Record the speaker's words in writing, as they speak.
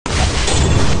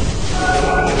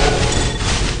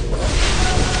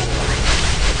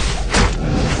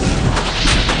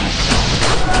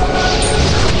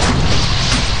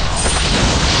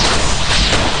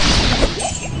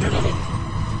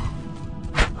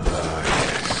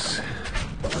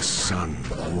sun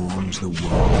warms the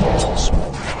world this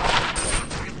morning.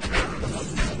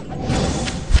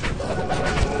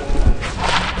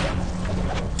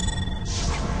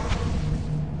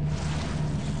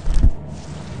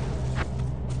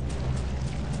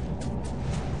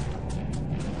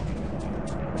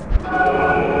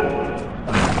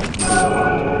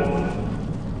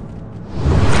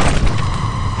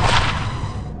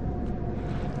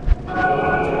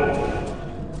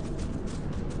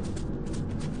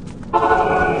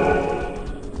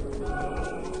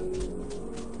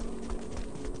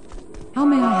 How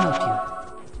may I help you?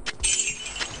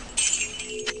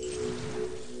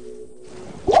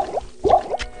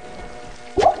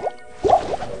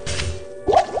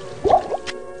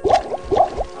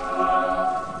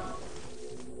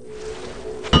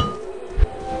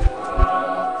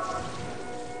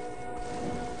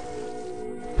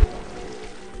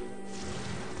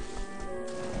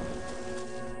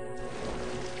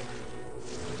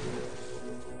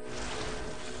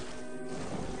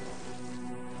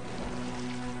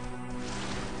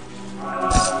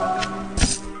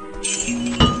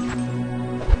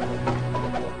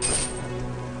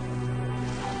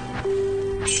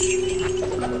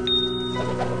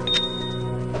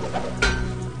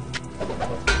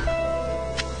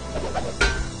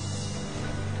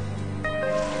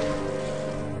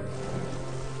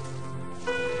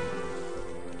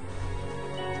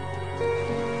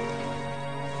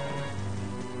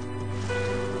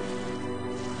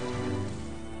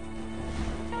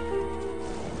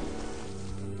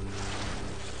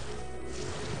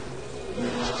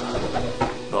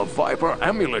 The Viper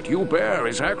amulet you bear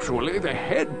is actually the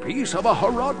headpiece of a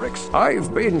Horodrix.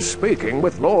 I've been speaking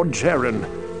with Lord Jeren,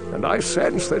 and I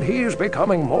sense that he is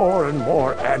becoming more and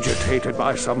more agitated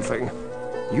by something.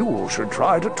 You should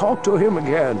try to talk to him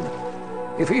again.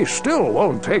 If he still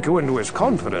won't take you into his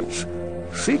confidence,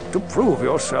 seek to prove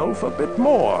yourself a bit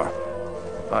more.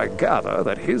 I gather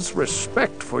that his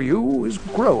respect for you is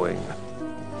growing.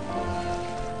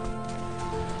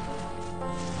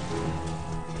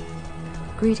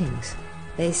 Greetings.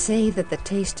 They say that the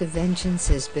taste of vengeance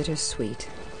is bittersweet,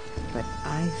 but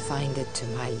I find it to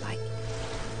my liking.